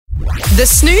The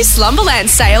Snooze Slumberland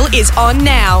sale is on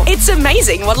now. It's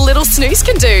amazing what a little snooze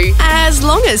can do. As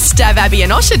long as Stav, Abby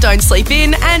and Osher don't sleep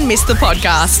in and miss the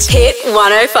podcast. Hit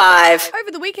 105.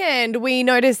 Over the weekend, we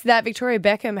noticed that Victoria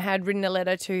Beckham had written a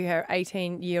letter to her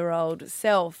 18-year-old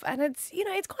self. And it's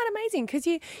quite amazing because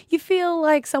you feel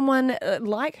like someone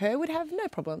like her would have no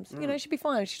problems. She'd be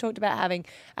fine. She talked about having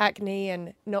acne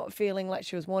and not feeling like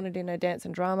she was wanted in her dance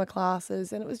and drama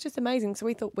classes. And it was just amazing. So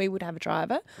we thought we would have a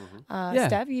driver.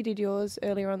 Stav, you did yours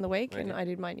earlier on the week and I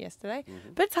did mine yesterday.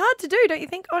 But it's hard to do, don't you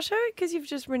think, Osher? Because you've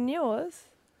just written yours.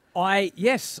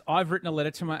 Yes, I've written a letter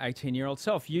to my 18-year-old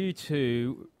self. You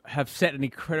two have set an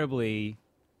incredibly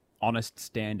honest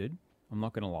standard. I'm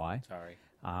not going to lie. Sorry.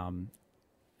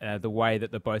 The way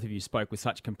that the both of you spoke with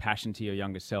such compassion to your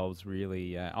younger selves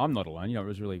really, I'm not alone. It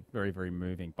was really very, very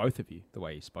moving, both of you, the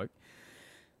way you spoke.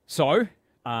 So,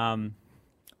 I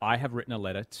have written a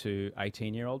letter to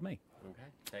 18-year-old me.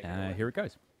 Okay. Here it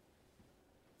goes.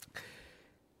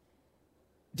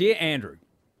 Dear Andrew,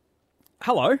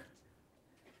 hello.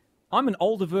 I'm an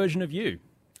older version of you.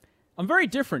 I'm very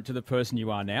different to the person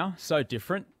you are now. So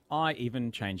different, I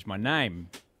even changed my name.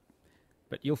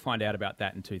 But you'll find out about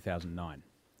that in 2009.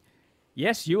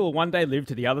 Yes, you will one day live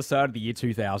to the other side of the year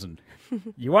 2000.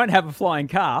 You won't have a flying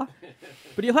car,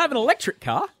 but you'll have an electric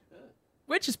car,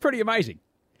 which is pretty amazing.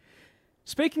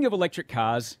 Speaking of electric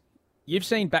cars, you've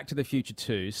seen Back to the Future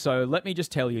 2, so let me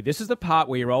just tell you, this is the part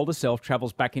where your older self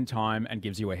travels back in time and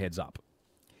gives you a heads up.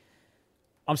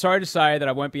 I'm sorry to say that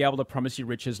I won't be able to promise you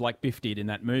riches like Biff did in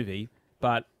that movie,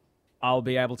 but I'll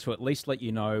be able to at least let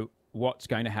you know what's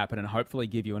going to happen and hopefully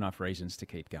give you enough reasons to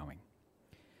keep going.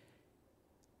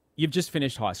 You've just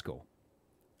finished high school.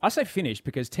 I say finished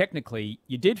because technically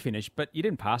you did finish, but you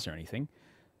didn't pass or anything.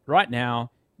 Right now,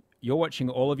 you're watching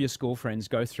all of your school friends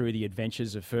go through the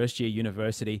adventures of first-year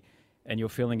university and you're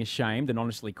feeling ashamed and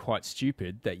honestly quite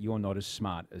stupid that you're not as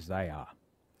smart as they are.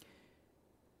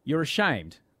 You're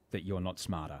ashamed that you're not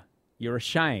smarter. You're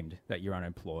ashamed that you're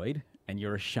unemployed, and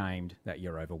you're ashamed that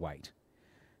you're overweight.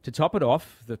 To top it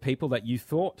off, the people that you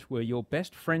thought were your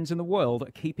best friends in the world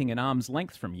are keeping an arm's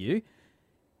length from you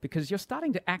because you're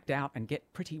starting to act out and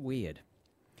get pretty weird.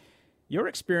 You're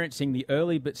experiencing the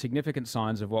early but significant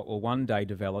signs of what will one day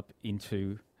develop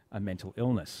into a mental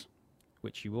illness,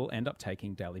 which you will end up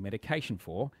taking daily medication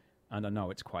for, and I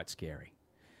know it's quite scary.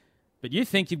 But you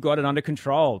think you've got it under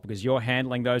control because you're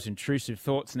handling those intrusive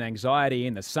thoughts and anxiety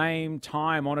in the same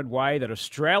time-honoured way that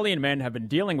Australian men have been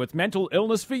dealing with mental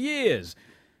illness for years,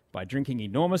 by drinking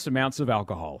enormous amounts of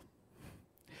alcohol.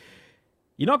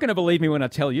 You're not going to believe me when I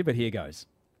tell you, but here goes.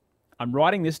 I'm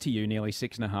writing this to you nearly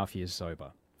 6.5 years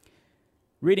sober.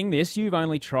 Reading this, you've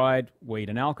only tried weed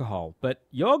and alcohol, but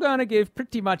you're going to give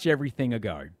pretty much everything a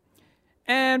go.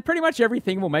 And pretty much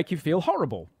everything will make you feel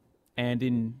horrible.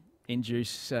 And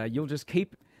induce, you'll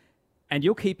keep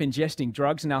ingesting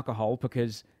drugs and alcohol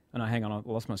because, hang on, I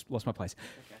lost my place.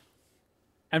 Okay.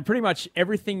 And pretty much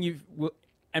everything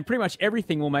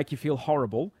will make you feel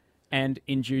horrible and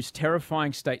induce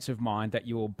terrifying states of mind that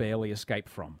you will barely escape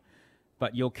from.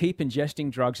 But you'll keep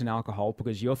ingesting drugs and alcohol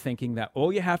because you're thinking that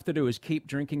all you have to do is keep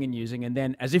drinking and using, and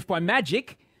then, as if by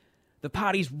magic, the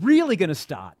party's really going to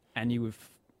start, and you have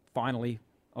finally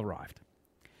arrived.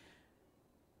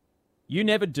 You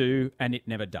never do, and it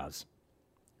never does.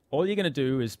 All you're going to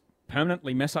do is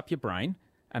permanently mess up your brain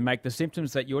and make the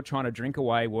symptoms that you're trying to drink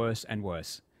away worse and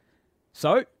worse.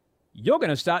 So, you're going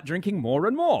to start drinking more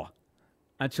and more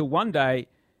until one day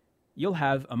you'll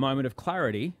have a moment of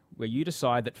clarity where you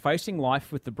decide that facing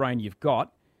life with the brain you've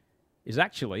got is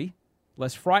actually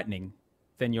less frightening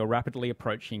than your rapidly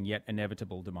approaching yet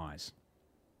inevitable demise.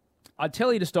 I'd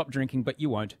tell you to stop drinking, but you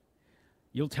won't.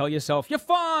 You'll tell yourself, you're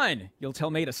fine. You'll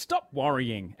tell me to stop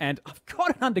worrying, and I've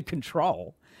got it under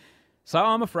control. So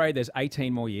I'm afraid there's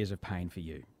 18 more years of pain for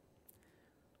you.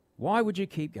 Why would you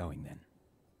keep going then?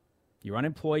 You're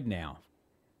unemployed now,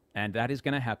 and that is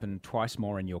going to happen twice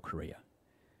more in your career.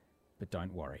 But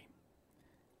don't worry.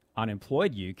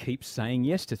 Unemployed you keeps saying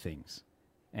yes to things,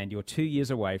 and you're 2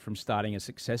 years away from starting a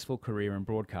successful career in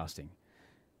broadcasting.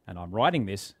 And I'm writing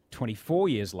this 24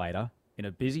 years later in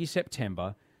a busy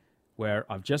September where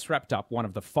I've just wrapped up one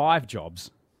of the 5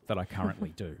 jobs that I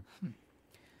currently do.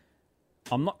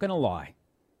 I'm not going to lie.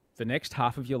 The next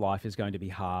half of your life is going to be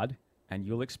hard, and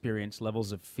you'll experience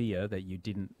levels of fear that you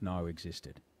didn't know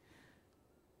existed.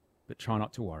 But try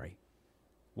not to worry.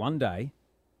 One day,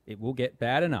 it will get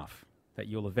bad enough that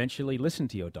you'll eventually listen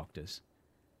to your doctors.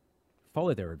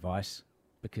 Follow their advice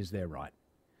because they're right.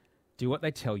 Do what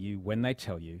they tell you when they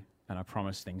tell you, and I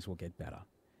promise things will get better.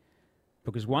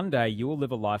 Because one day you will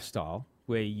live a lifestyle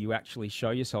where you actually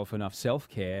show yourself enough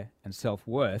self-care and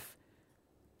self-worth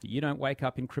that you don't wake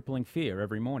up in crippling fear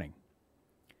every morning.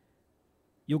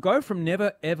 You'll go from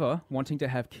never ever wanting to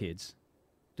have kids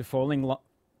to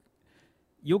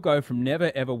You'll go from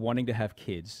never ever wanting to have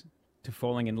kids to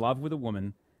falling in love with a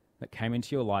woman that came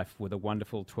into your life with a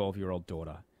wonderful 12-year-old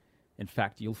daughter. In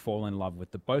fact, you'll fall in love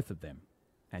with the both of them,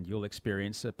 and you'll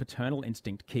experience a paternal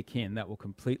instinct kick in that will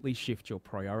completely shift your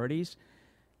priorities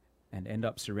and end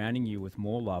up surrounding you with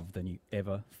more love than you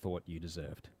ever thought you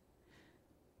deserved.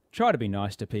 Try to be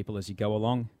nice to people as you go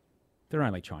along. They're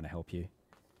only trying to help you.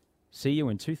 See you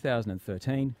in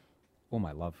 2013. All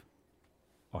my love,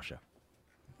 Osher.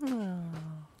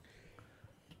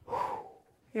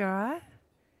 You all right?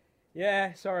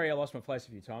 Yeah, sorry, I lost my place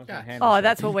a few times. My hand Oh, was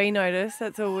that's shaking. what we noticed.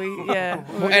 That's what we, yeah.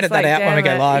 We'll edit that out when we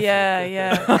go live.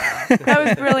 Yeah. That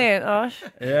was brilliant, Osh.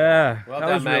 Yeah, Well that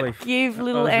done, was mate. really. Give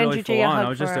little that was Andrew really G a full on. hug I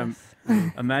was for just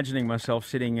us. imagining myself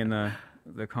sitting in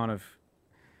the kind of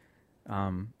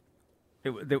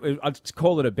I'd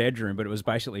call it a bedroom, but it was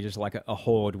basically just like a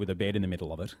hoard with a bed in the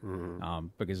middle of it.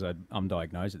 Because I'm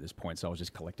diagnosed at this point, so I was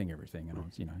just collecting everything, and I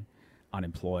was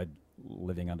unemployed,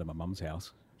 living under my mum's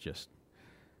house. Just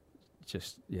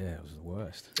yeah, it was the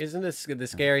worst. Isn't this the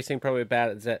scariest thing probably about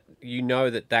it is that you know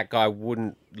that guy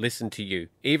wouldn't listen to you,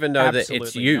 even though that it's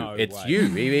Absolutely you. no It's way. you.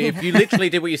 Even if you literally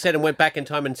did what you said and went back in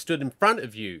time and stood in front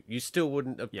of you, you still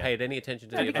wouldn't have paid any attention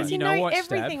to the Because advice. you You know know what,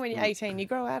 everything Stav? when you're 18. You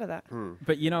grow out of that.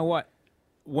 But you know what?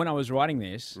 When I was writing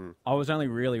this, I was only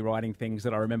really writing things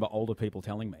that I remember older people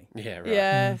telling me, Yeah, right.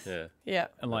 Yes. Yeah. Yeah.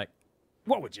 and like,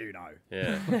 what would you know?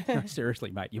 Yeah.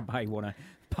 Seriously, mate, you may want to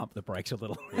pump the brakes a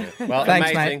little. Well,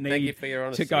 Thanks, amazing. mate. Thank you for your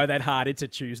honesty. To go that hard, it's a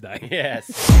Tuesday. Yes.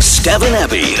 Stav and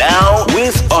Abby now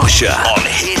with Osher on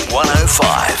Hit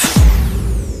 105.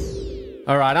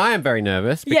 All right, I am very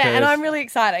nervous. Yeah, and because- I'm really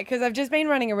excited because I've just been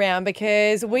running around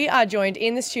because we are joined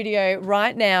in the studio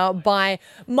right now by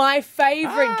my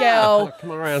favourite girl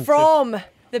come around from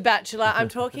The Bachelor. I'm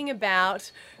talking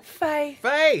about Faith.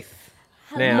 Faith.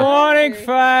 Now, Morning,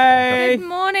 Faye. Good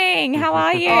morning. How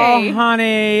are you? Oh,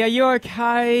 honey, are you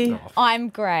okay? I'm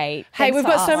great. Hey, Thanks we've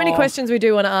for got so many asking. questions we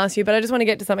do want to ask you, but I just want to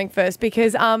get to something first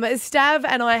because Stav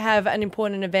and I have an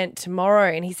important event tomorrow,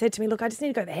 and he said to me, look, I just need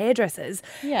to go to the hairdressers.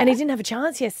 Yeah. And he didn't have a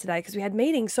chance yesterday because we had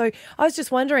meetings. So I was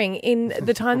just wondering, in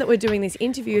the time that we're doing this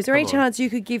interview, is there any chance you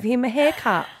could give him a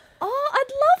haircut? Oh,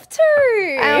 I'd love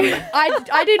to.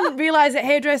 I didn't realise that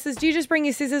hairdressers, do you just bring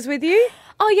your scissors with you?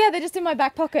 Oh, yeah, they're just in my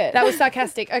back pocket. That was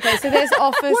sarcastic. Okay, so there's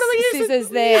office scissors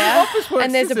there,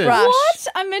 and there's a brush. What?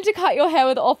 I'm meant to cut your hair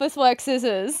with office work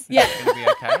scissors. Yeah. it's going to be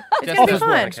okay. It's gonna be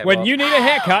fine. Okay, When well, you need a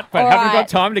haircut but All haven't right. got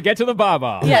time to get to the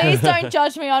barber. Please don't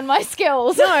judge me on my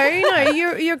skills. No,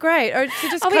 you're great. Or so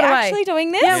just Are cut we away. actually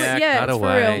doing this? Yeah, Yeah, cut it's for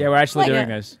away. real. Yeah, we're actually Like, doing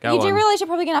this. Go you do on. realise you're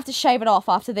probably going to have to shave it off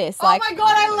after this. Oh Like, my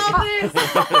God, I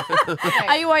love this.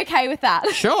 are you okay with that?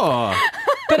 Sure.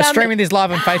 We're streaming this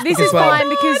live on Facebook This as is well. fine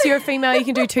because you're a female. You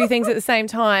can do two things at the same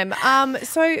time.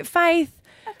 So, Faith,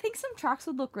 I think some tracks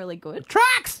would look really good.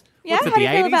 Tracks. Yeah, What's it, how do the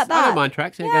you feel 80s? about I that? don't mind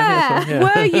tracks. Yeah, Yeah. Go ahead,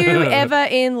 that's fine, yeah. were you ever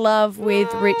in love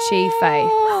with Richie, Faith?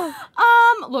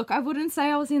 Look, I wouldn't say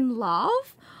I was in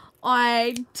love.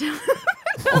 I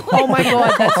Oh my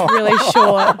God, that's really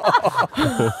short.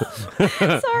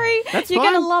 Sorry, you're fine.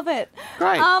 gonna love it.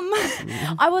 Great.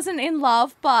 I wasn't in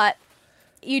love, but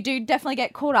you do definitely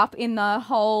get caught up in the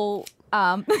whole.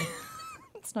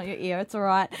 It's not your ear. It's all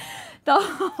right. The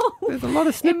whole There's a lot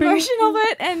of snipping. emotion of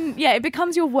it, and yeah, it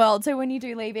becomes your world. So when you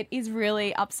do leave, it is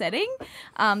really upsetting.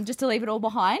 Just to leave it all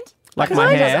behind. Like Because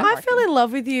my hair. I fell in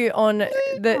love with you on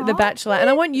the Bachelor, and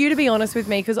I want you to be honest with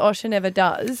me because Osher never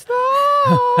does.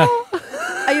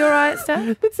 Are you all right,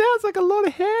 Steph? It sounds like a lot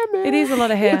of hair, man. It is a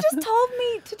lot of hair. Just told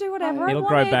me to do whatever It'll I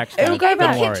grow wanted. back, And Steph. you gave me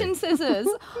Don't worry. kitchen scissors.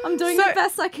 I'm doing So- the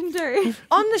best I can do.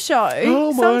 On the show,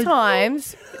 Oh my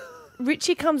sometimes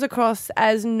Richie comes across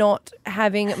as not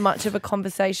having much of a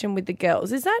conversation with the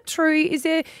girls. Is that true? Is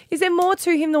there more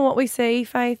to him than what we see,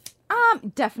 Faith?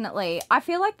 Definitely. I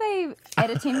feel like they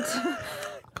edit him to.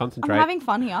 Concentrate. I'm having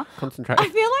fun here. Concentrate. I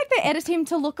feel like they edit him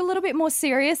to look a little bit more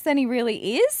serious than he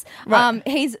really is. Right.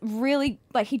 He's really,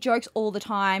 like, he jokes all the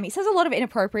time. He says a lot of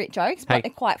inappropriate jokes, but Hey.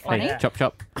 they're quite funny. Hey, chop,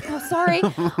 chop. Oh, sorry.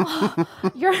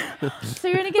 You're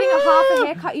only getting a half a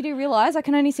haircut. You do realise I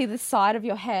can only see the side of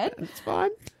your head. It's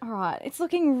fine. All right. It's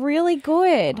looking really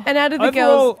good. And out of the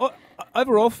girls,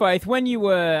 Overall, Faith, when you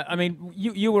were, I mean,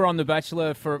 you were on The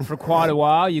Bachelor for quite a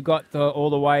while. You got all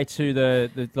the way to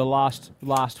the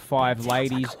last five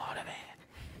ladies. Like a lot of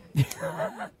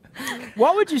hair.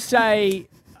 What would you say?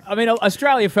 I mean,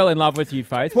 Australia fell in love with you,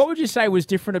 Faith. What would you say was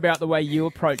different about the way you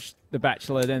approached The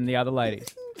Bachelor than the other ladies?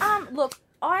 Look,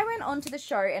 I went onto the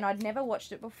show and I'd never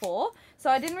watched it before, so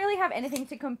I didn't really have anything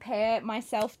to compare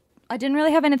myself I didn't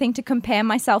really have anything to compare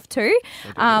myself to.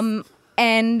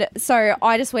 And so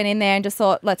I just went in there and just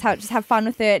thought, just have fun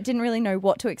with it. Didn't really know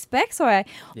what to expect. So I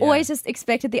always just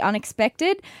expected the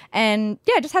unexpected and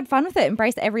just had fun with it.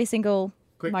 Embraced every single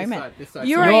moment. This side.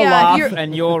 Your laugh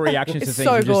and your reactions to things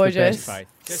so are just gorgeous. the best,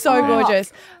 Faith. So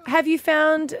gorgeous. Have you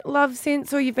found love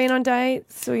since, or you've been on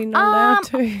dates, or you're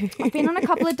not allowed to? I've been on a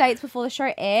couple of dates before the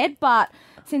show aired, but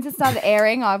since it started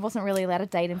airing, I wasn't really allowed to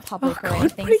date in public or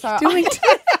anything. What are you doing?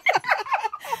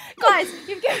 Guys,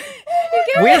 you've given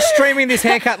We're streaming this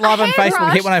haircut live on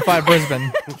Facebook, hairbrush. Hit 105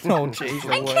 Brisbane. Oh, jeez.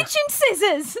 and kitchen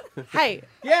scissors. Hey,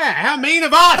 Yeah, how mean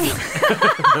of us!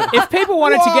 If people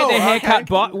wanted to get their hair cut,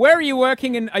 where are you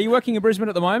working? Are you working in Brisbane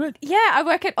at the moment? Yeah, I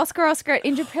work at Osher at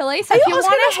Indooroopilly. So if you Oscar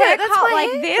want a Oscar? That's haircut my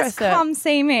like this, hairdresser. come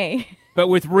see me. But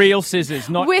with real scissors,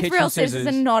 not With kitchen real scissors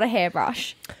and not a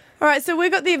hairbrush. all right. So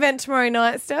we've got the event tomorrow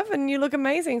night, Steph, and you look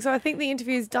amazing. So I think the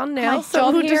interview's done now. My so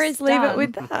job we'll here just is leave it done.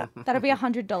 with that. That'll be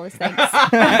 $100, thanks.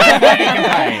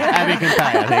 Abby can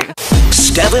pay, I think.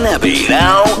 Stav and Abby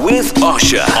now with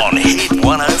Osher on Hit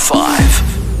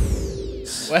 105.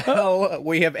 Well,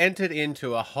 we have entered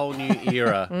into a whole new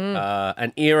era.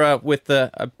 An era with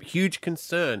a huge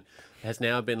concern has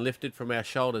now been lifted from our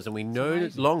shoulders, and we no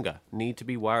longer need to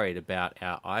be worried about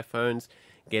our iPhones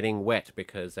getting wet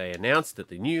because they announced that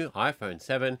the new iPhone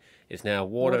 7 is now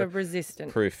Water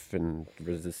resistant. proof and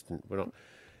resistant. We're not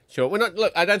sure. We're not.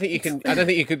 Look, I don't think you can. I don't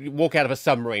think you could walk out of a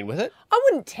submarine with it. I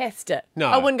wouldn't test it. No.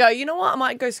 I wouldn't go, you know what, I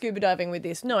might go scuba diving with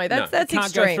this. No, that's Can't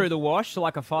extreme. go through the wash to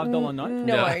like a $5 note.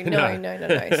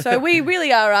 No. So we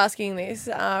really are asking this.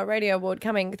 Radio Award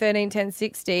coming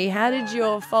 131060. How did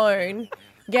your phone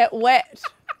get wet?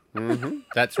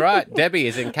 That's right. Debbie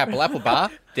is in Capel Apple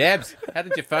Bar. Debs, how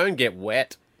did your phone get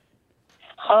wet?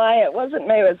 Hi, it wasn't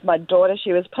me, it was my daughter.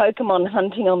 She was Pokemon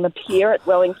hunting on the pier at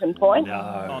Wellington Point.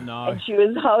 Oh, no. And she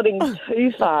was holding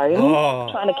two phones,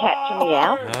 trying to catch me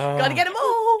out. Got to get them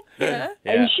all. Yeah.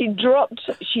 And she dropped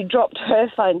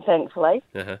her phone, thankfully,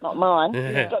 not mine.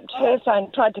 Dropped her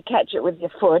phone, tried to catch it with your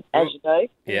foot, as you do,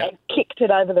 Yeah. and kicked it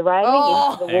over the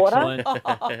railing into the water.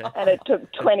 Excellent. And it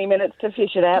took 20 minutes to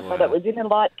fish it out, but it was in a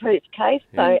light-proof case.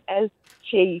 So as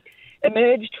she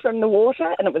emerged from the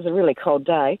water, and it was a really cold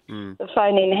day, the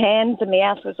phone in hand, the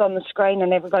mouth was on the screen,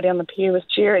 and everybody on the pier was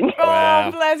cheering. Wow.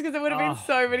 Oh, bless, because there would have been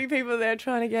so many people there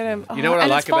trying to get him. You know what I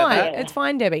like about that? It's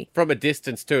fine, Debbie. From a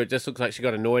distance, too, it just looks like she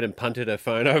got annoyed and punted her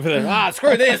phone over there.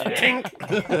 Screw this. Tink.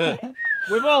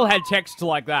 We've all had texts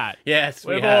like that. Yes,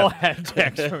 we We've have. all had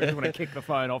texts where we just want to kick the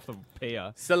phone off the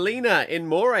pier. Selena in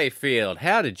Morayfield,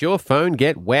 how did your phone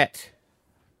get wet?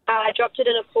 I dropped it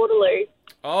in a portaloo.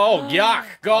 Oh, yuck.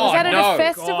 God, Was that at no. a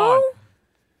festival? God.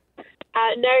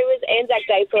 No, it was Anzac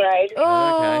Day Parade.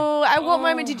 Oh, at what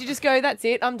moment did you just go, that's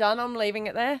it, I'm done, I'm leaving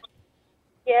it there?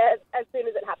 Yeah, as soon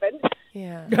as it happened.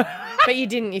 Yeah. But you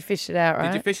didn't, you fished it out,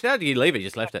 right? Did you fish it out or did you leave it? You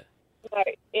just left it? No,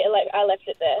 I left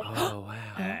it there. Oh,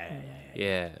 wow.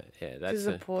 Yeah, that's is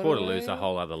a a portaloo's portaloo. a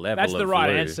whole other level That's of the right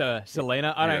loo. answer,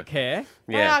 Selena. I don't care.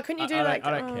 Yeah. Wow, couldn't you do I like...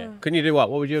 don't care. Couldn't you do what?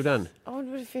 What would you have done? I would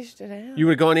have fished it out. You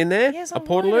would have gone in there? Yes, a I would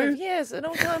portaloo? have. Yes, an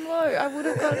all-time low. I would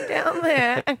have gone down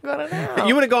there and got it out.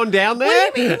 You would have gone down there?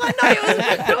 What do you mean? I know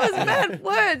it was bad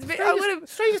words, but I would have...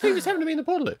 Strangest thing was happened to me in the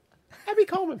portaloo. Abby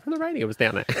Coleman from the radio was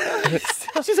down there.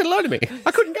 She said hello to me.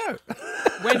 I couldn't go.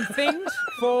 When things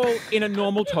fall in a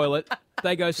normal toilet,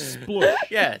 they go sploosh.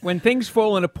 Yes. When things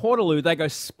fall in a portaloo, they go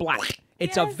splat.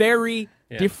 It's a very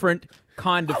different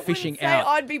kind of fishing Say out.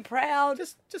 I'd be proud.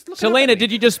 Just look Selena,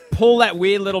 did you just pull that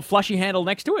weird little flushy handle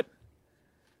next to it?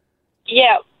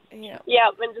 Yeah, Yeah.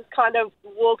 and just kind of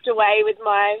walked away with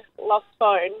my lost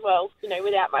phone. Well,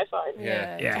 without my phone.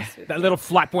 Yeah. That little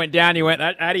flap went down. You went,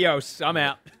 adios, I'm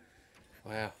out.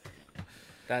 Wow.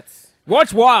 That's...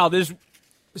 What's wild is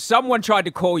someone tried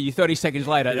to call you 30 seconds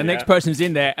later. The next person's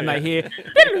in there and they hear...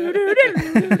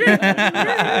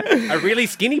 A really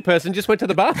skinny person just went to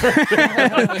the bathroom.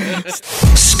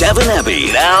 Stav and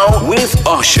Abby now with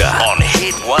Osher on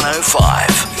Hit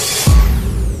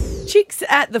 105. Chicks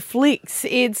at the Flicks.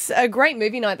 It's a great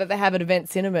movie night that they have at Event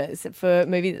Cinemas. For a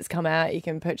movie that's come out, you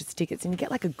can purchase tickets and you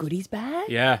get like a goodies bag.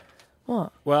 Yeah.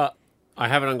 What? Well, I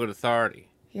have it on good authority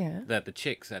Yeah. that the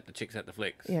chicks at the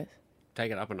Flicks Yes.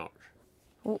 take it up a notch.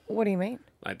 What do you mean?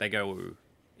 Like, they go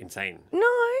insane. No.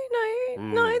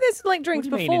 There's like drinks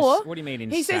What do you mean before. what do you mean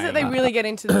He says that insane? they really get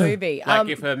into the movie. Like,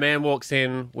 if a man walks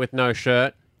in with no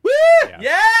shirt, woo! Yeah!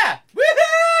 Woohoo!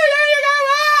 There you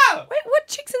go! Wow! Wait, what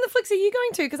Chicks in the Flicks are you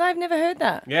going to? Because I've never heard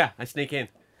that. Yeah, I sneak in.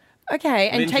 Okay,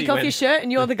 and Lindsay take off went- your shirt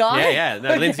and you're the guy? Yeah.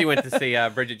 No, Lindsay went to see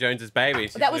Bridget Jones's Baby.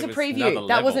 That was a preview.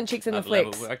 That wasn't Chicks in the Another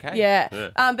Flicks. level. Okay.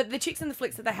 Yeah. But the Chicks in the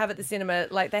Flicks that they have at the cinema,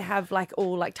 like they have like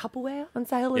all like Tupperware on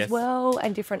sale Yes. as well,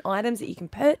 and different items that you can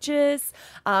purchase,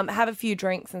 have a few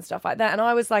drinks and stuff like that. And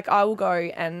I was like, I will go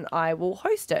and I will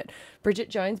host it. Bridget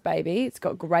Jones' Baby. It's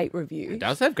got great reviews. It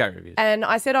does have great reviews. And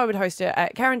I said I would host it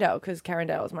at Carindale because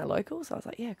Carindale is my local. So I was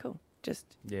like, yeah, cool. Just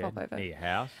pop over. Near your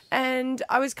house. And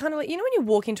I was kind of like, you know, when you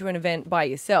walk into an event by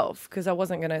yourself, because I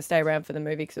wasn't going to stay around for the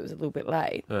movie because it was a little bit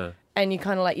late. And you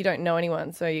kind of like, you don't know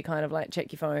anyone. So you kind of like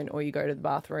check your phone or you go to the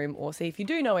bathroom or see if you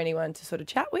do know anyone to sort of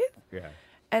chat with. Yeah.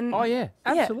 And Oh, yeah.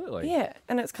 Absolutely. Yeah.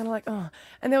 And it's kind of like, oh.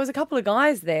 And there was a couple of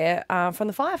guys there from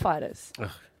the firefighters.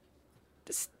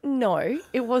 No,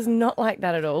 it was not like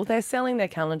that at all. They're selling their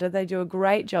calendar. They do a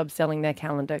great job selling their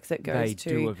calendar because it goes They to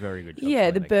do a very good job yeah,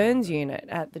 selling the their burns unit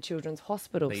at the Children's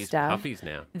Hospital These staff. puppies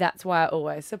now. That's why I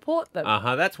always support them.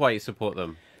 That's why you support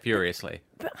them furiously.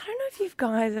 But I don't know if you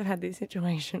guys have had this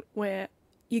situation where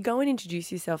you go and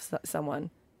introduce yourself to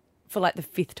someone for like the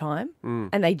 5th time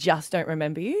and they just don't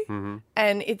remember you.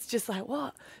 And it's just like,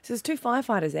 what? So there's 2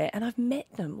 firefighters there and I've met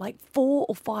them like 4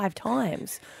 or 5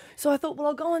 times. So I thought, well,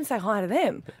 I'll go and say hi to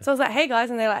them. So I was like, hey guys.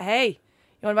 And they're like, hey, you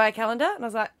want to buy a calendar? And I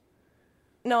was like,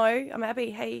 no, I'm happy.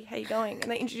 Hey, how you going?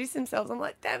 And they introduce themselves. I'm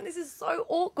like, damn, this is so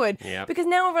awkward. Yep. Because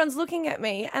now everyone's looking at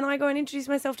me and I go and introduce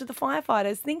myself to the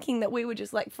firefighters thinking that we were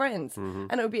just like friends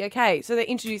and it would be okay. So they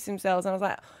introduced themselves and I was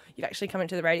like, you've actually come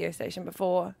into the radio station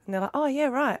before. And they're like, oh, yeah,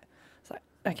 right. It's like,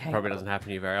 okay. Probably doesn't happen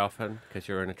to you very often because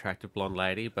you're an attractive blonde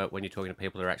lady, but when you're talking to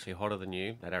people that are actually hotter than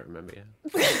you, they don't remember you.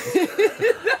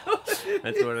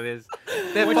 That's what it is.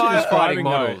 They're What you're firefighting describing, though-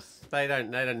 models. They don't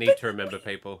need to remember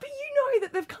people. But you know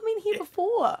that they've come in here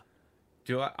before.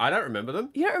 Do I? I don't remember them.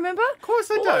 You don't remember? Of course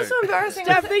I What's don't. so embarrassing?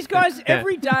 Stav, these guys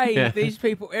every day. Yeah. These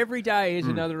people every day is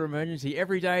another emergency.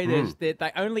 Every day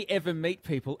they only ever meet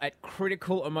people at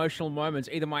critical emotional moments.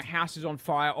 Either my house is on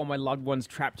fire or my loved one's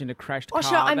trapped in a crashed car.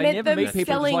 Osher, I they met never them meet people. It's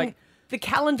selling like the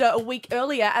calendar a week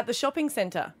earlier at the shopping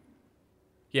centre.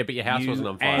 Yeah, but your house you wasn't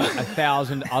on and fire.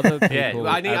 1,000 other people. Yeah,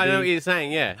 I know are what you're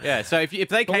saying. Yeah. So if they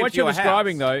But came what to you're your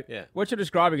describing, house, though, yeah. what you're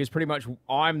describing is pretty much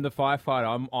I'm the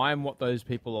firefighter. I'm what those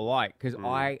people are like because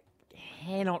I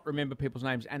cannot remember people's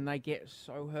names and they get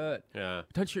so hurt. Yeah.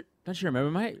 Don't you remember,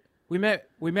 mate? We met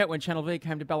when Channel V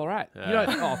came to Ballarat. You don't.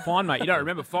 Oh, fine, mate. You don't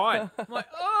remember? Fine. I'm like,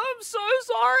 oh, I'm so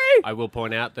sorry. I will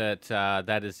point out that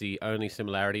that is the only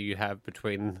similarity you have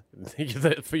between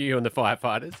for you and the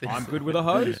firefighters. I'm good with a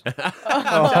hose. You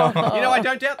know, I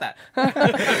don't doubt that.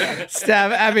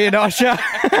 Stav, Abby, and Osher.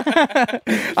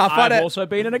 I find I've it. also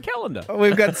been in a calendar.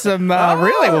 We've got some.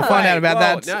 Really, we'll find out about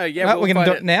Well, that. No, yeah, we're going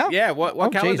to do it now. Yeah, what Oh,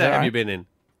 calendar geez, have all you right. been in?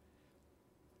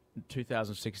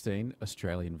 2016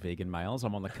 Australian vegan males.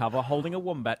 I'm on the cover holding a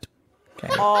wombat.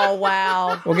 Oh,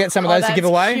 wow. We'll get some of those to give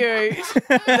away. Cute.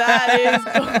 That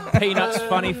is. Peanuts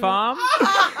Funny Farm.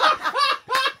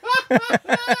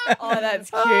 Oh, that's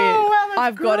cute.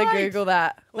 I've got to Google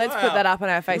that. Let's put that up on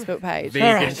our Facebook page.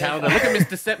 Vegan calendar. Look at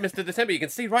Mr. December. You can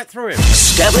see right through him.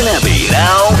 Stav and Abby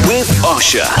now with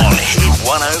Osher on Hit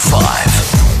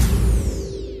 105.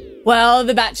 Well,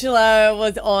 The Bachelor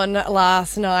was on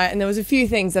last night, and there was a few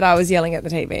things that I was yelling at the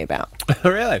TV about.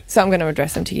 Really? So I'm going to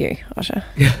address them to you, Osher.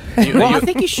 Well, I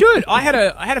think you should. I had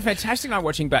a fantastic night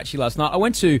watching Bachelor last night. I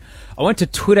went to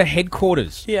Twitter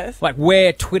headquarters. Yes. Like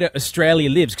where Twitter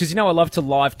Australia lives. Because, I love to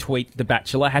live tweet The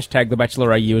Bachelor. Hashtag The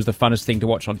Bachelor AU is the funnest thing to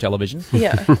watch on television.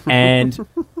 Yeah. And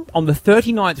on the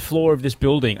 39th floor of this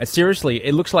building, seriously,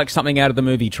 it looks like something out of the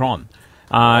movie Tron.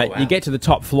 Wow. You get to the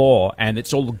top floor and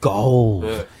it's all gold.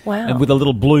 Wow. And with a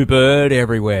little blue bird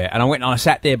everywhere. And I went and I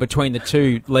sat there between the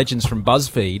two legends from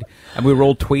BuzzFeed and we were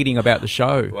all tweeting about the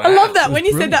show. Wow. I love that. When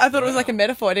you said that, I thought it was like a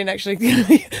metaphor. I didn't actually.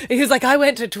 He was like, I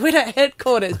went to Twitter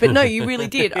headquarters. But no, you really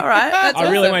did. All right. That's I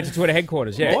really awesome. went to Twitter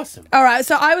headquarters, yeah. Awesome. All right.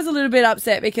 So I was a little bit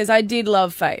upset because I did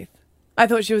love Faith. I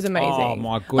thought she was amazing. Oh,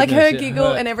 my goodness, Like her it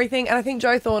giggle hurt. and everything. And I think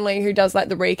Jo Thornley, who does like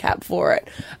the recap for it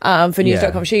for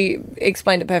news.com, she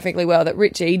explained it perfectly well that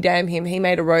Richie, damn him, he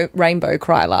made a rainbow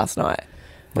cry last night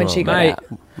when she got Mate,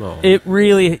 out. it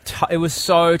really, it was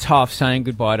so tough saying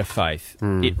goodbye to Faith.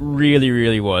 It really,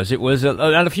 really was. It was, and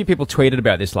a few people tweeted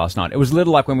about this last night. It was a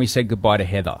little like when we said goodbye to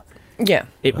Heather. Yeah.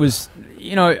 It was,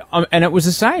 and it was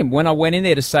the same. When I went in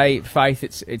there to say, Faith,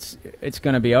 it's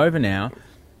going to be over now,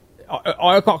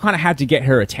 I kind of had to get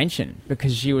her attention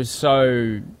because she was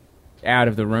so out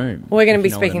of the room. We're going to be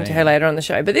if you know what I speaking to mean. her later on the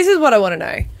show. But this is what I want to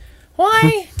know.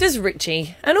 Why does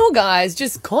Richie and all guys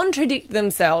just contradict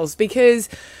themselves? Because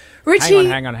Richie.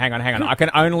 Hang on. I can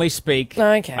only speak.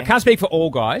 Okay. I can't speak for all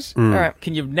guys. All right.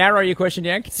 Can you narrow your question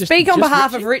down? Speak on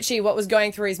behalf of Richie what was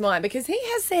going through his mind, because he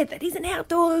has said that he's an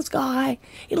outdoors guy.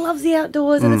 He loves the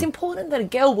outdoors, and it's important that a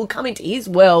girl will come into his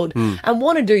world and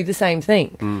want to do the same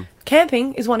thing.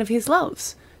 Camping is one of his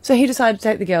loves. So he decided to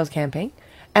take the girls camping.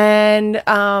 And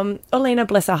Olena,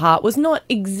 bless her heart, was not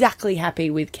exactly happy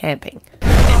with camping.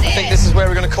 I think this is where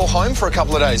we're going to call home for a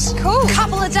couple of days. Cool.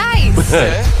 Couple of days.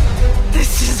 Yeah.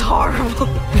 This is horrible.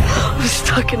 I'm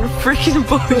stuck in a freaking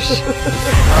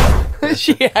bush.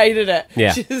 She hated it.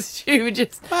 Yeah. She would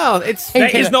just... Well, it's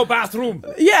There is no bathroom.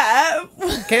 Yeah.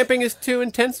 camping is too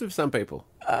intense for some people.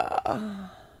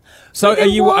 So are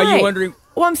you Why? wondering?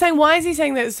 Well, I'm saying, why is he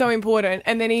saying that it's so important,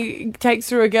 and then he takes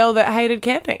through a girl that hated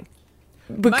camping?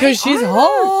 Because she's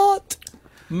hot.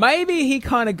 Maybe he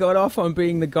kind of got off on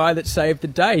being the guy that saved the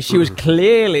day. She was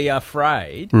clearly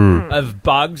afraid of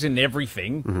bugs and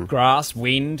everything, grass,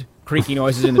 wind, creaky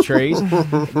noises in the trees.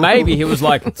 Maybe he was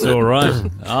like, "It's all right.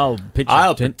 I'll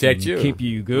protect you. keep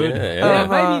you good."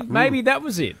 Yeah. Maybe that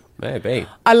was it. Maybe.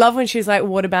 I love when she's like,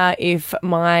 what about if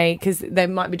because they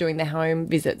might be doing their home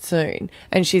visit soon,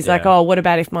 and she's like, oh, what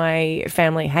about if my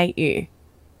family hate you?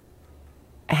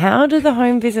 How do the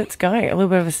home visits go? A little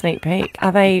bit of a sneak peek.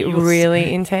 Are they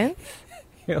really intense?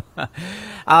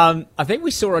 I think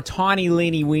we saw a tiny,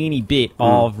 weeny bit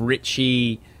of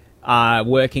Richie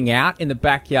working out in the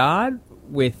backyard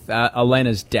with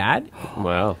Elena's dad.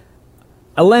 Wow.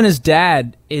 Elena's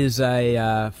dad is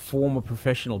a former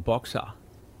professional boxer.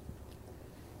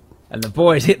 And the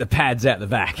boys hit the pads out the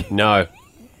back. No.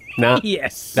 No.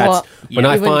 Yes. That's when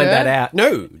I You wouldn't find do that it? out.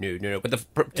 No. But the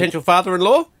potential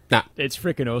father-in-law? Nah. It's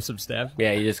freaking awesome, Stav.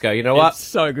 Yeah, you just go, you know what? It's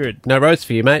so good. No roast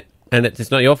for you, mate. And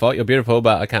it's not your fault. You're beautiful,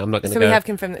 but I'm not going to So go. we have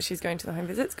confirmed that she's going to the home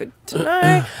visits. Good to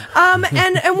know.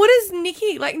 And what is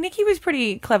Nikki? Like, Nikki was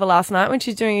pretty clever last night when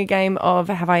she's doing a game of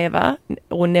Have I Ever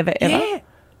or Never Ever.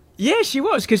 Yeah, she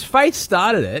was, because Faith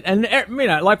started it. And, you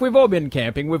know, like we've all been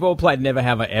camping. We've all played Never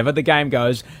Have I Ever. The game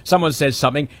goes, someone says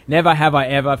something, never have I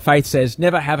ever. Faith says,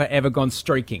 never have I ever gone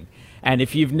streaking. And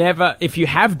if you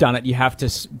have done it, you have to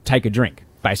take a drink,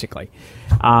 basically.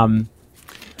 And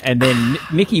then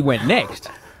Nikki went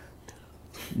next.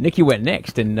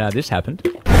 And this happened.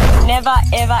 Never,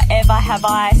 ever, ever have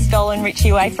I stolen Richie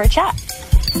away for a chat.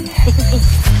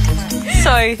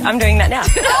 So I'm doing that now.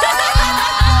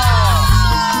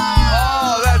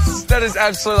 That is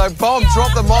absolutely like, bomb,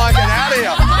 drop the mic and out of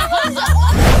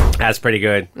here. That's pretty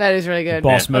good. That is really good.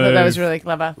 Boss I thought that move. was really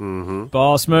clever.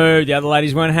 Boss move. The other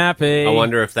ladies weren't happy. I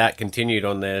wonder if that continued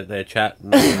on their chat.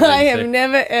 I have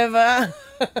never, ever...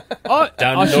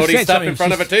 done she naughty said stuff something. in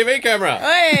front of a TV camera.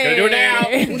 Gonna do it now.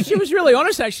 Well, she was really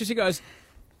honest, actually. She goes,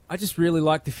 I just really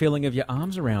like the feeling of your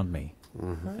arms around me.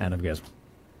 And Adam goes,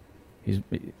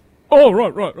 right.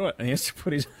 And he has to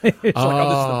put his... It's like, this is the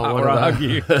part where I hug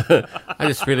you. I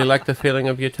just really like the feeling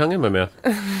of your tongue in my mouth.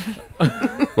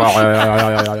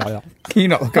 Can you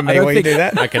not look at me while you do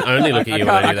that? I can only look at you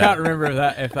when I I do can't that. remember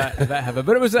if that happened,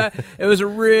 but it was a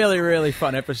really, really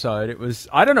fun episode. It was,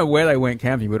 I don't know where they went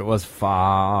camping, but it was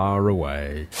far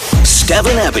away. Stav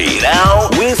and Abby now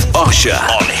with Osher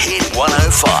on Hit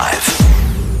 105.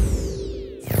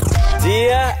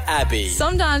 Dear Abby.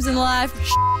 Sometimes in life,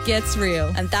 gets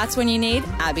real, and that's when you need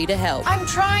Abby to help. I'm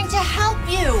trying to help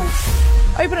you.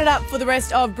 Open it up for the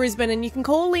rest of Brisbane, and you can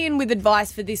call in with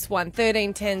advice for this one,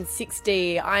 13 10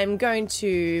 60. I'm going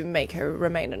to make her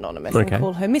remain anonymous and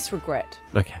call her Miss Regret.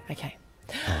 Okay.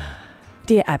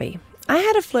 Dear Abby, I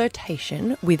had a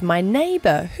flirtation with my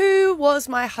neighbour, who was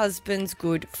my husband's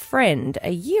good friend,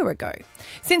 a year ago.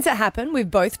 Since it happened,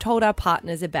 we've both told our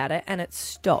partners about it, and it's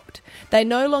stopped. They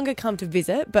no longer come to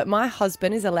visit, but my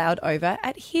husband is allowed over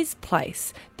at his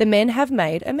place. The men have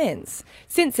made amends.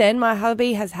 Since then, my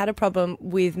hubby has had a problem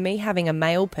with me having a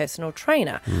male personal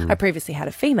trainer. I previously had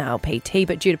a female PT,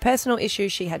 but due to personal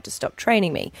issues, she had to stop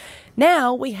training me.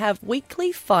 Now we have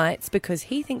weekly fights because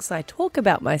he thinks I talk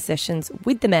about my sessions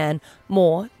with the man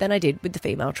more than I did with the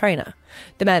female trainer.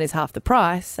 The man is half the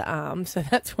price, so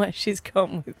that's why she's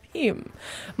gone with him.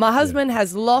 My husband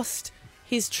has lost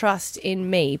his trust in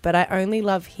me, but I only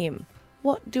love him.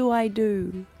 What do I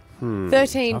do?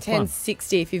 13 10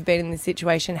 60. If you've been in this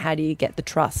situation, how do you get the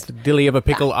trust? Dilly of a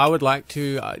pickle. I would like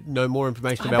to know more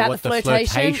information about what the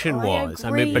flirtation I was. I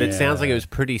mean, but it sounds like it was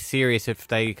pretty serious if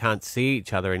they can't see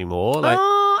each other anymore. Like,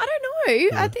 I don't know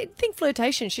I think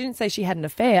flirtation. She didn't say she had an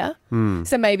affair.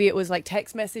 So maybe it was like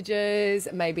text messages.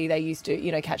 Maybe they used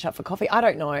to, catch up for coffee. I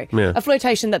don't know. Yeah. A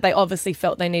flirtation that they obviously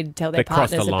felt they needed to tell their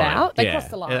partners about. They crossed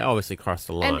the line. They obviously crossed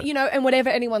the line. And whatever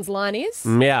anyone's line is,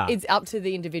 it's up to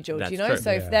the individual. That's Do you know? true.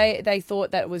 So if they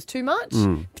thought that was too much,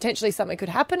 potentially something could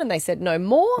happen, and they said no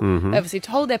more. They obviously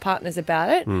told their partners about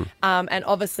it, and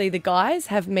obviously the guys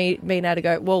have been able to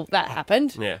go, well, that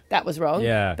happened. Yeah. That was wrong.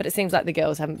 Yeah. But it seems like the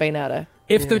girls haven't been able to.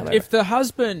 If the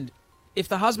husband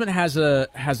has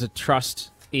a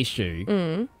trust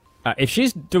issue, if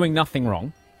she's doing nothing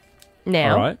wrong,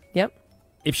 Now. all right. Yep.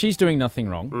 If she's doing nothing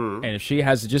wrong, and if she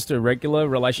has just a regular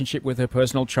relationship with her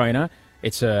personal trainer,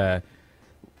 it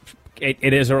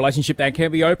is a relationship that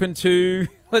can be open to.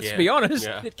 Let's be honest,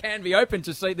 it can be open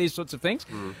to see these sorts of things.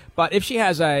 But if she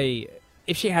has a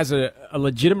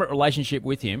legitimate relationship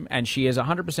with him, and she is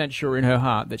 100% sure in her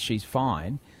heart that she's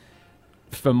fine,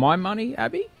 for my money,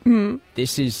 Abby,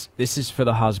 this is for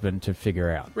the husband to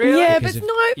figure out. Really? Yeah, Because but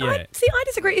if- I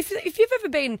disagree. If you've ever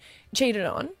been cheated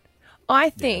on, I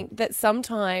think that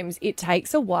sometimes it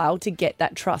takes a while to get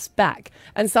that trust back.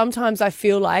 And sometimes I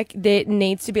feel like there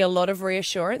needs to be a lot of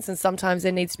reassurance, and sometimes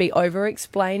there needs to be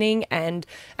over-explaining and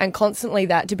constantly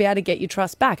that to be able to get your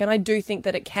trust back. And I do think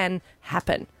that it can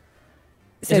happen.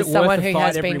 Says someone who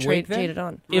has been cheated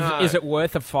on. Is it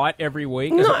worth a fight every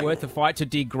week? Is it worth a fight to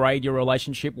degrade your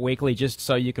relationship weekly just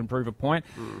so you can prove a point?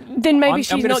 Then maybe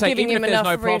she's not giving him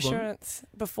enough reassurance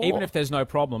before. Even if there's no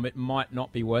problem, it might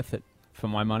not be worth it for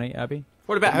my money, Abby.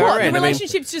 What about her end? The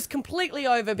relationship's just completely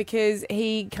over because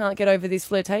he can't get over this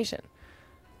flirtation.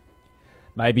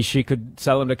 Maybe she could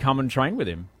tell him to come and train with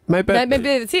him. Maybe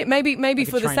that's it. Maybe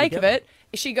for the train sake together. of it,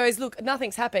 she goes, look,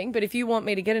 nothing's happening, but if you want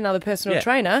me to get another personal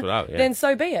trainer, then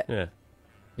so be it.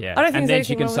 Yeah. I don't think and then there's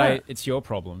she anything can wrong say with that. it's your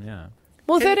problem, yeah.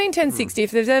 Well, 13, 10, 60,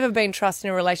 if there's ever been trust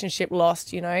in a relationship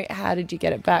lost, how did you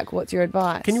get it back? What's your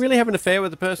advice? Can you really have an affair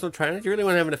with a personal trainer? Do you really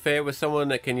want to have an affair with someone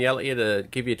that can yell at you to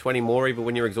give you 20 more even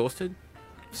when you're exhausted?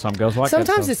 Some girls like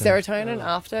Sometimes that. it's serotonin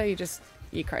after,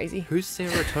 you're crazy. Who's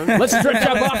serotonin? Let's stretch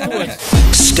up afterwards.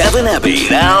 Stav and Abby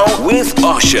now with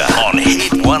Osher on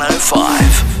Hit 105.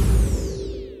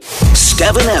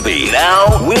 Stav and Abby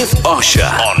now with Osher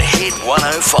on Hit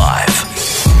 105.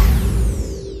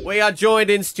 We are joined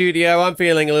in studio. I'm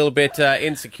feeling a little bit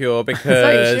insecure because...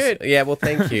 So you should. Yeah, well,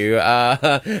 thank you.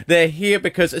 They're here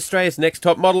because Australia's Next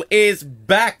Top Model is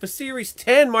back for Series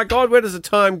 10. My God, where does the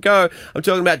time go? I'm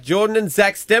talking about Jordan and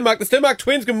Zach Stenmark, the Stenmark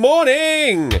twins. Good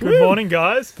morning. Good morning,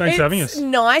 guys. Thanks for having us. It's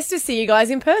nice to see you guys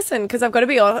in person because I've got to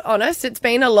be honest, it's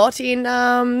been a lot in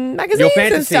magazines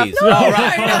Your and stuff. fantasies. No, Oh,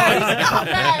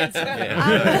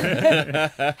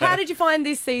 no. How did you find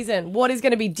this season? What is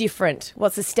going to be different?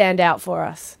 What's the standout for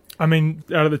us? I mean,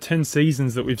 out of the 10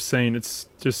 seasons that we've seen, it's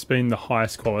just been the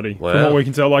highest quality. Wow. From what we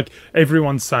can tell,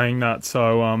 everyone's saying that.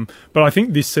 So, but I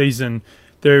think this season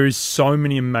there is so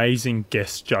many amazing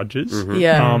guest judges. Mm-hmm.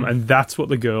 Yeah. And that's what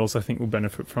the girls, I think, will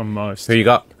benefit from most. Who you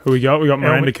got? We got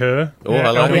Miranda Kerr. Oh, I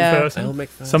love Elle it. McPherson. Elle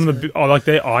McPherson. Some of the,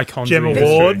 their icons. Gemma in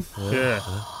history. Oh. Ward.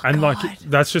 Yeah. And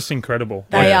that's just incredible.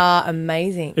 They are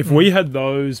amazing. If we had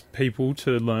those people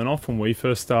to learn off when we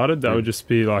first started, that would just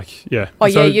be Oh,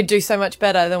 So- you'd do so much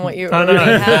better than what you I know.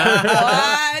 already have.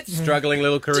 What? Struggling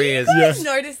little careers. Do you guys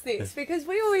notice this? Because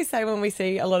we always say when we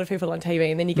see a lot of people on TV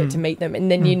and then you get to meet them and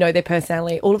then you know their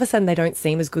personality, all of a sudden they don't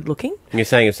seem as good looking. You're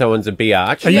saying if someone's a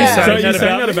biatch? Are you Yeah. saying that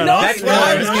about No, us? That's what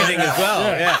I was getting as well.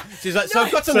 Yeah. She's like, so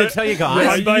I've got something to tell you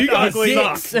guys. You both guys ugly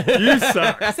suck. suck. You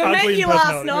suck. So I met you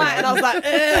last night and I was like,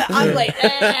 ugly.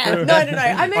 No.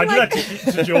 I mean, I do that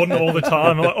to Jordan all the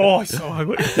time. I'm like, oh, he's so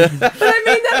ugly. but I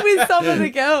mean that with some of the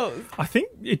girls. I think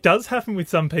it does happen with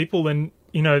some people, and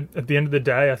at the end of the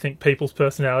day, I think people's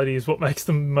personality is what makes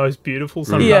them most beautiful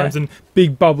sometimes. And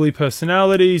big bubbly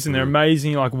personalities, and they're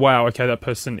amazing. Like, wow, okay, that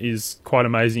person is quite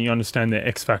amazing. You understand their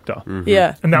X factor.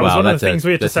 Yeah. And that was one of the things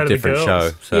we had to say to the girls.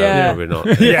 Show, so Yeah. probably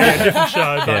not. Yeah, different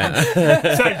show, but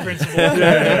same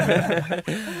principle.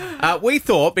 We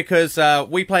thought, because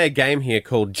we play a game here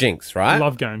called Jinx, right? I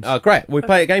love games. Oh, great. We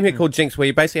play a game here called Jinx where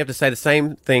you basically have to say the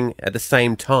same thing at the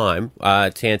same time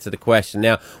to answer the question.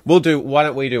 Now, why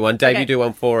don't we do one? Dave, Okay. you do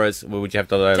one for us. What would you have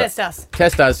to load Test up? us.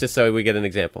 Test us just so we get an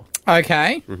example.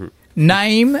 Okay.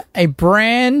 Name a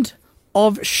brand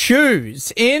of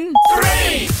shoes in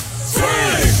 3, 2,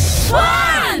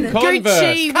 1. Converse.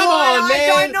 Gucci. Come Why? on, I man.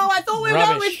 don't know. I thought we were going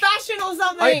Rubbish. with fashion or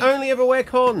something. I only ever wear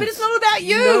cons. But it's not about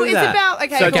you. know It's that. about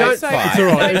okay. So cool. don't So fight. It's all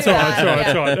right. don't It's do all right. that. It's all right.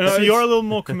 It's Yeah. all right. Yeah. So you're a little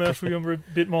more commercial. You're a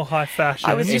bit more high fashion.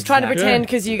 I was just trying to pretend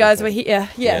because you guys were here.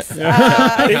 Yes. It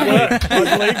worked.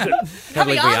 I believed it. Can't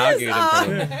believe we argued in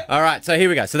front of him. All right, so here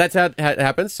we go. So that's how it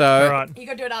happens. So, All right. You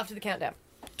got to do it after the countdown.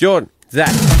 Jordan, Zach.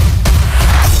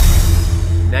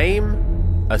 Name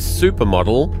a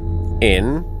supermodel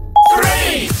in...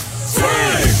 3, 2,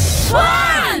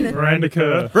 1! Miranda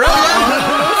Kerr. All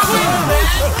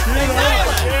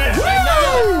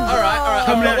right.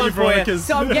 Coming I've got out one your for you. Veronica's.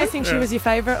 So I'm guessing she was your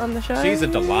favourite on the show? She's a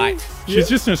delight. She's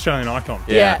just an Australian icon.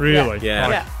 Yeah. Really.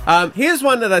 Yeah. Like, Here's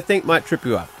one that I think might trip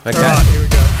you up. Okay. All right, here we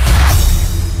go.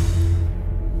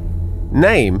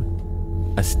 Name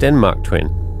a Stenmark twin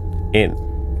in...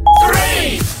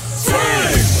 3, 2,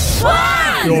 1!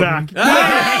 Zach. Yes, I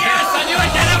knew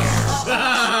I'd get him!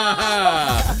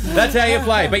 That's how you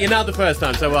play, but you nailed the first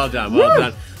time, so well done, well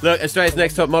done. Look, Australia's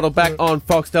Next Top Model back on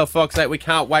Foxtel, Fox 8. We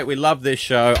can't wait. We love this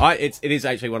show. It is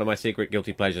actually one of my secret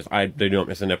guilty pleasures. I do not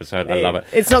miss an episode. I love it.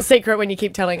 It's not secret when you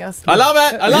keep telling us. I love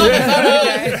it. I love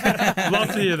it.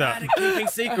 Love to hear that. Keeping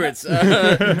secrets.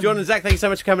 John and Zach, thank you so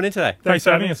much for coming in today. Thanks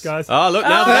for having us, guys. Oh, look,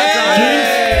 now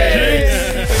that's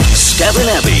Stav and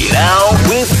Abby now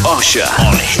with Osher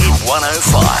on Hit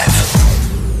 105.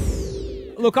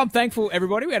 Look, I'm thankful,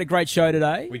 everybody. We had a great show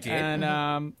today. We did. And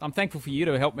I'm thankful for you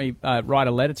to help me write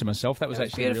a letter to myself. That was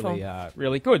actually beautiful.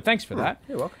 really good. Thanks for that.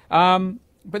 You're welcome.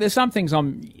 But there's some things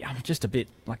I'm just a bit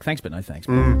like, thanks but no thanks.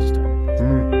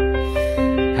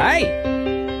 Hey,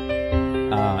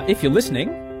 if you're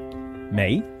listening,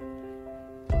 me,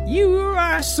 you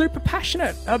are super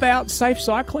passionate about safe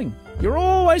cycling. You're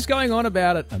always going on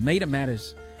about it. Amita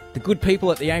matters. The good people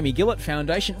at the Amy Gillett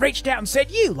Foundation reached out and said,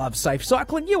 you love safe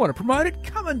cycling, you want to promote it,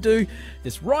 come and do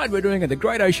this ride we're doing at the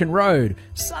Great Ocean Road,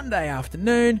 Sunday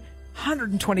afternoon,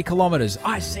 120 kilometres.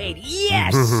 I said,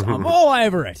 yes, I'm all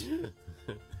over it.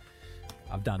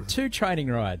 I've done 2 training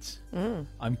rides.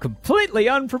 I'm completely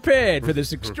unprepared for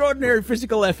this extraordinary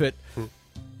physical effort.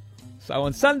 So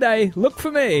on Sunday, look for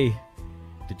me,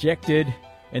 dejected,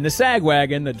 in the sag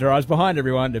wagon that drives behind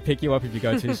everyone to pick you up if you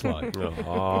go too slow.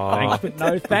 Thanks, but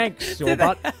no thanks. Or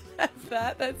but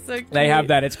That's so cute. they have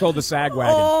that. It's called the sag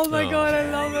wagon. Oh my God, I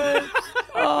love it.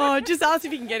 Oh, just ask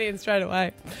if you can get in straight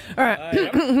away. All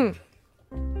right.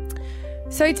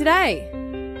 So today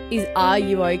is Are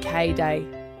You OK Day.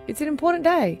 It's an important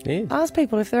day. Yeah. Ask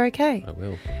people if they're okay. I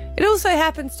will. It also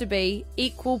happens to be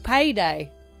Equal Pay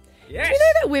Day. Yes. Do you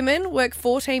know that women work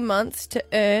 14 months to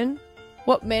earn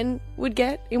what men would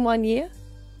get in 1 year?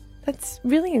 That's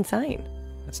really insane.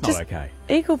 That's not Just okay.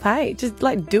 Equal pay. Just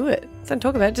do it. Don't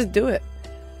talk about it. Just do it.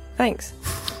 Thanks.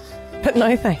 But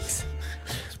no thanks.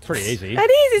 It's pretty easy. It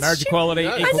is. It's Marriage equality,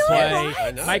 I know, equal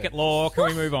right? pay, make it law. Can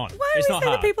we move on? Why It's do we not say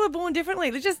hard. that people are born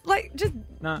differently? Just No.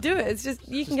 do it. It's just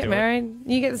you can Just get do it. married.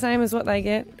 You get the same as what they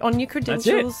get on your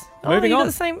credentials. Moving you on. got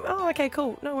the same. Oh, okay,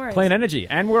 cool. No worries. Clean energy,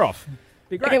 and we're off.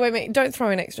 Be great. Okay, wait a minute. Don't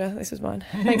throw in extra. This was mine.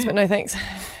 Thanks, but no thanks.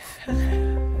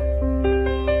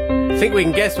 Think we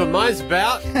can guess what mine's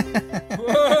about?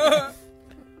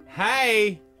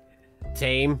 Hey,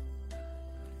 team.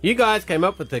 You guys came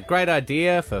up with a great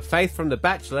idea for Faith from The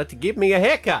Bachelor to give me a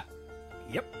haircut.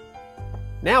 Yep.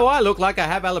 Now I look like I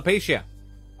have alopecia.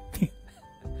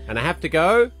 And I have to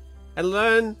go and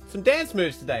learn some dance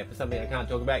moves today for something I can't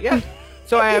talk about yet.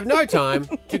 So I have no time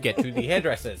to get to the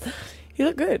hairdressers. You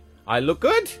look good. I look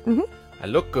good? Mm-hmm. I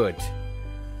look good.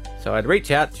 So I'd reach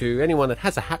out to anyone that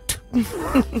has a hat.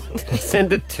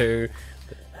 Send it to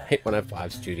Hit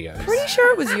 105 Studios. Pretty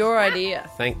sure it was your idea.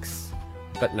 Thanks,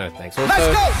 but no thanks. Also,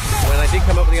 when I did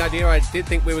come up with the idea, I did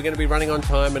think we were going to be running on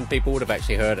time and people would have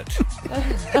actually heard it. Did you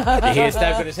hear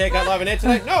Stav got his haircut live on air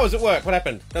today? No, I was at work. What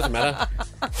happened? Doesn't matter.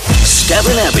 Stav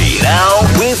and Abby now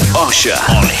with Osher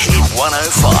on Hit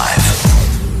 105.